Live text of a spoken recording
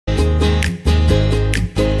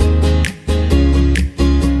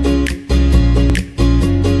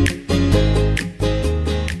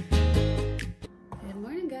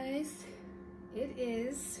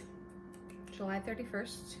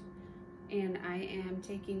21st, and I am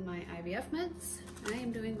taking my IVF meds. I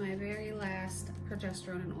am doing my very last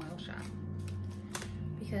progesterone and oil shot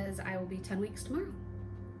because I will be 10 weeks tomorrow.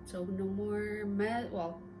 So no more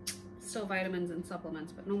well, still vitamins and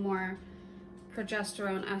supplements, but no more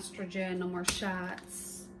progesterone, estrogen, no more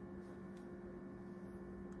shots.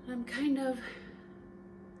 I'm kind of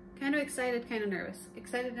excited, kind of nervous.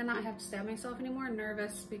 Excited to not have to stab myself anymore.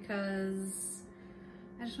 Nervous because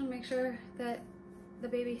I just want to make sure that the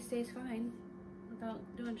baby stays fine without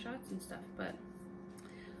doing shots and stuff. But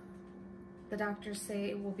the doctors say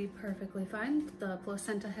it will be perfectly fine. The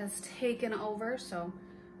placenta has taken over, so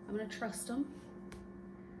I'm gonna trust them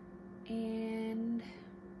and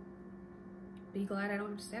be glad I don't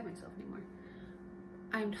have to stab myself anymore.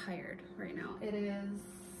 I'm tired right now. It is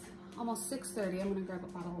almost 6:30. I'm gonna grab a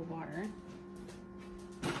bottle of water.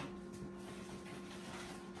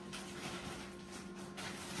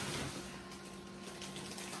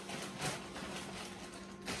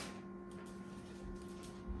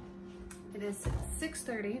 It is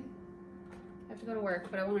 6:30. I have to go to work,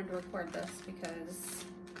 but I wanted to record this because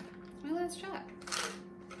it's my last shot.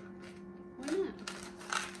 Why not?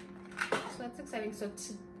 So that's exciting. So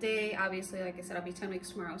today, obviously, like I said, I'll be 10 weeks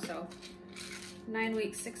tomorrow. So 9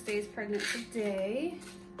 weeks, 6 days pregnant today.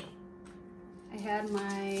 I had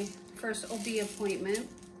my first OB appointment,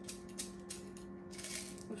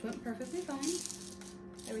 which went perfectly fine.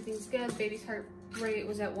 Everything's good. Baby's heart rate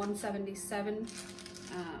was at 177.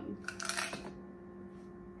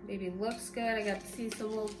 Baby looks good. I got to see some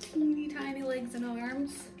little teeny tiny legs and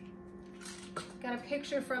arms. Got a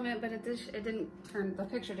picture from it, but the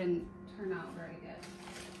picture didn't turn out very good.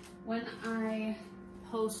 When I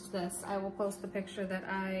post this, I will post the picture that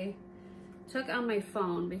I took on my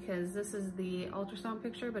phone because this is the ultrasound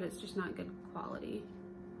picture, but it's just not good quality.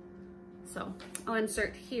 So I'll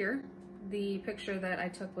insert here the picture that I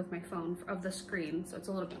took with my phone of the screen, so it's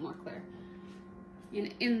a little bit more clear.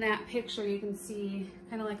 And in that picture, you can see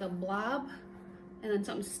kind of like a blob and then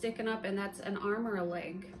something sticking up, and that's an arm or a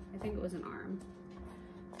leg. I think it was an arm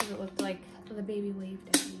because it looked like the baby waved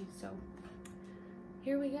at me. So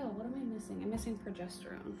here we go. What am I missing? I'm missing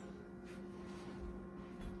progesterone.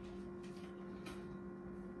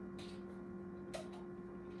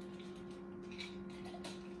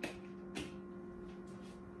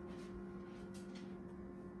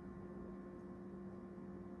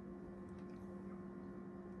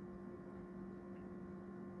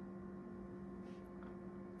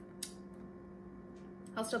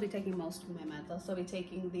 I'll still be taking most of my meds. I'll still be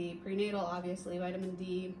taking the prenatal, obviously, vitamin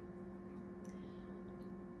D,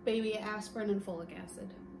 baby aspirin, and folic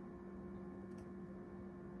acid.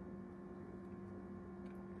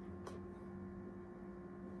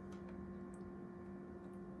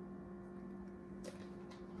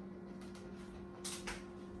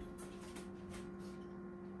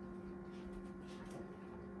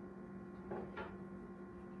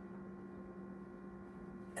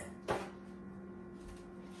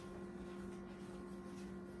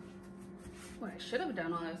 What I should have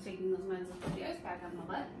done while I was taking those meds is put the ice pack on my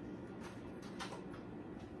butt.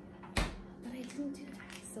 But I didn't do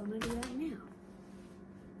that, so I'm gonna do that now.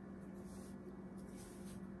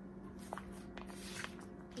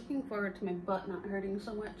 Looking forward to my butt not hurting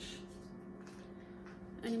so much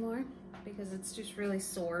anymore because it's just really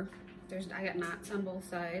sore. I got knots on both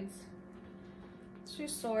sides. It's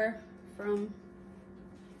just sore from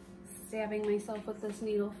stabbing myself with this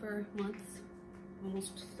needle for months,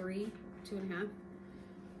 almost 3. 2.5.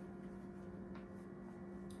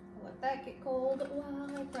 I'll let that get cold while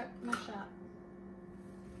I prep my shot.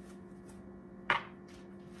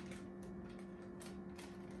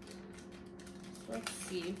 So let's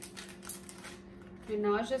see. My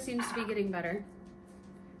nausea seems to be getting better.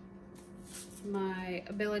 My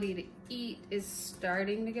ability to eat is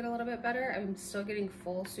starting to get a little bit better. I'm still getting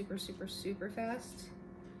full super fast.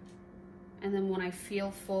 And then when I feel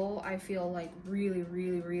full, I feel like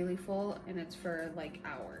really full, and it's for like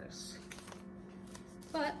hours.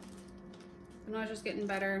 But the nausea's getting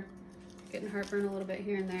better, getting heartburn a little bit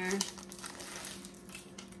here and there.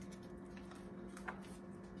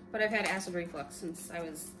 But I've had acid reflux since I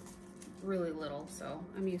was really little, so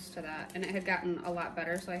I'm used to that. And it had gotten a lot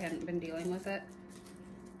better, so I hadn't been dealing with it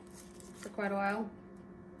for quite a while.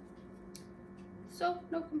 So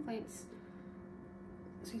no complaints.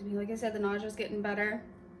 Excuse me, like I said, the nausea's getting better.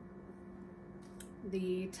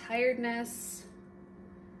 The tiredness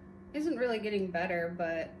isn't really getting better,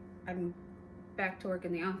 but I'm back to work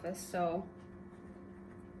in the office, so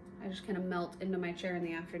I just kind of melt into my chair in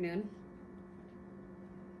the afternoon.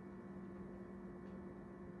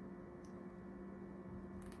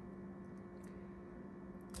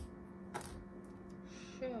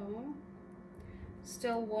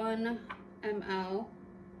 Still 1 ml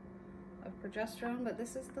of progesterone, but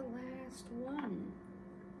this is the last one.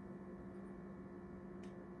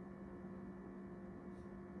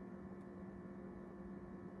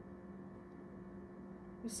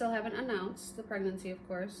 We still haven't announced the pregnancy, of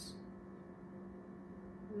course.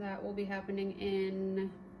 That will be happening in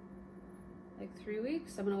like 3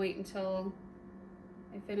 weeks. I'm gonna wait until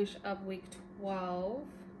I finish up week 12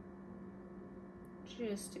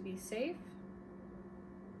 just to be safe.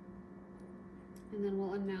 And then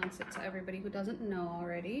we'll announce it to everybody who doesn't know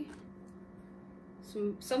already.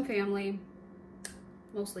 Some family,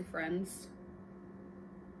 mostly friends.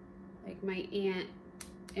 Like my aunt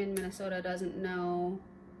in Minnesota doesn't know.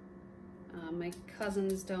 My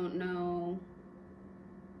cousins don't know.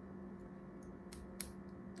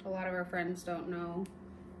 A lot of our friends don't know.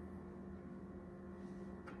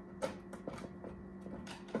 Let's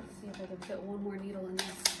see if I can fit one more needle in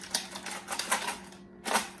this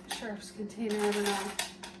Sharps container. I don't know.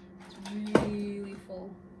 It's really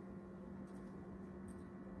full.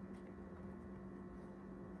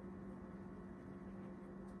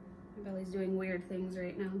 My belly's doing weird things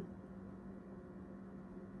right now.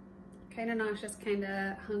 Kind of nauseous, kind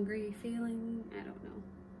of hungry feeling. I don't know.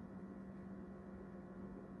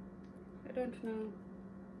 I don't know.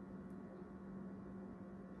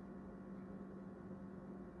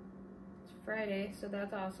 It's Friday, so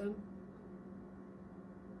that's awesome.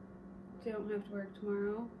 Don't have to work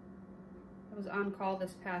tomorrow. I was on call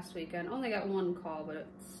this past weekend. Only got 1 call, but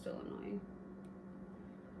it's still annoying.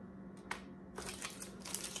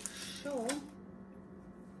 So,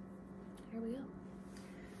 here we go.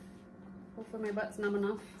 Hopefully my butt's numb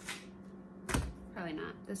enough. Probably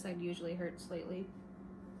not. This side usually hurts slightly.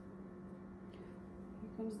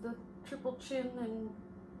 Here comes the triple chin and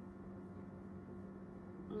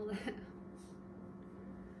all that.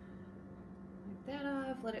 Wipe that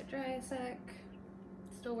off, let it dry a sec.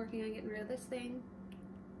 Still working on getting rid of this thing.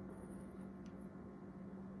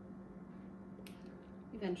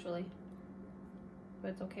 Eventually.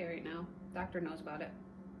 But it's okay right now. Doctor knows about it.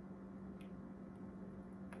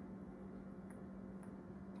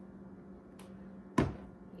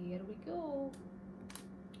 Here we go.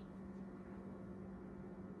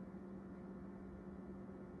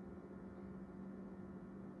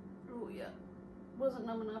 Oh yeah, wasn't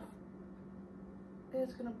numb enough.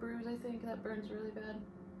 It's gonna bruise, I think. That burns really bad.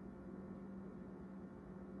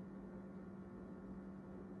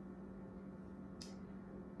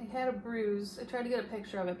 I had a bruise. I tried to get a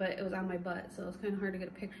picture of it, but it was on my butt, so it was kind of hard to get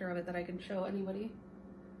a picture of it that I can show anybody.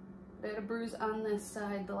 I had a bruise on this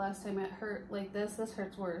side the last time it hurt like this. This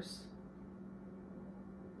hurts worse.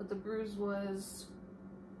 But the bruise was,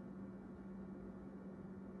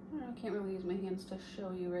 I don't know, I can't really use my hands to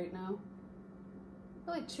show you right now.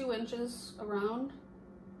 Probably 2 inches around.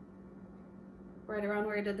 Right around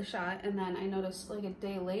where I did the shot. And then I noticed like a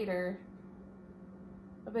day later,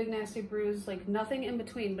 a big nasty bruise, like nothing in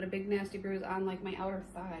between, but a big nasty bruise on like my outer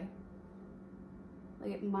thigh.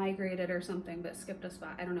 Like it migrated or something, but skipped a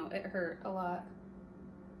spot. I don't know, it hurt a lot.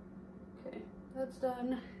 Okay, that's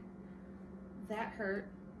done. That hurt.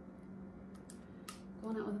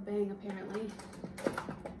 Going out with a bang, apparently.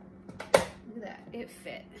 Look at that, it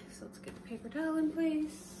fit. So let's get the paper towel in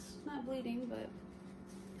place. Not bleeding, but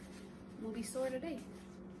we'll be sore today.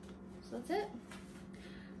 So that's it.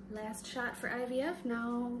 Last shot for IVF.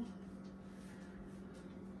 Now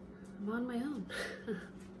I'm on my own.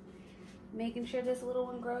 Making sure this little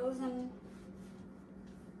one grows and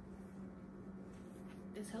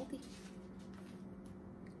is healthy.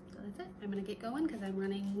 So that's it. I'm gonna get going because I'm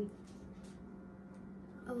running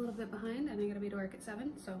a little bit behind and I gotta be to work at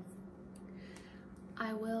 7. So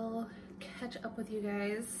I will catch up with you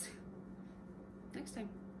guys next time.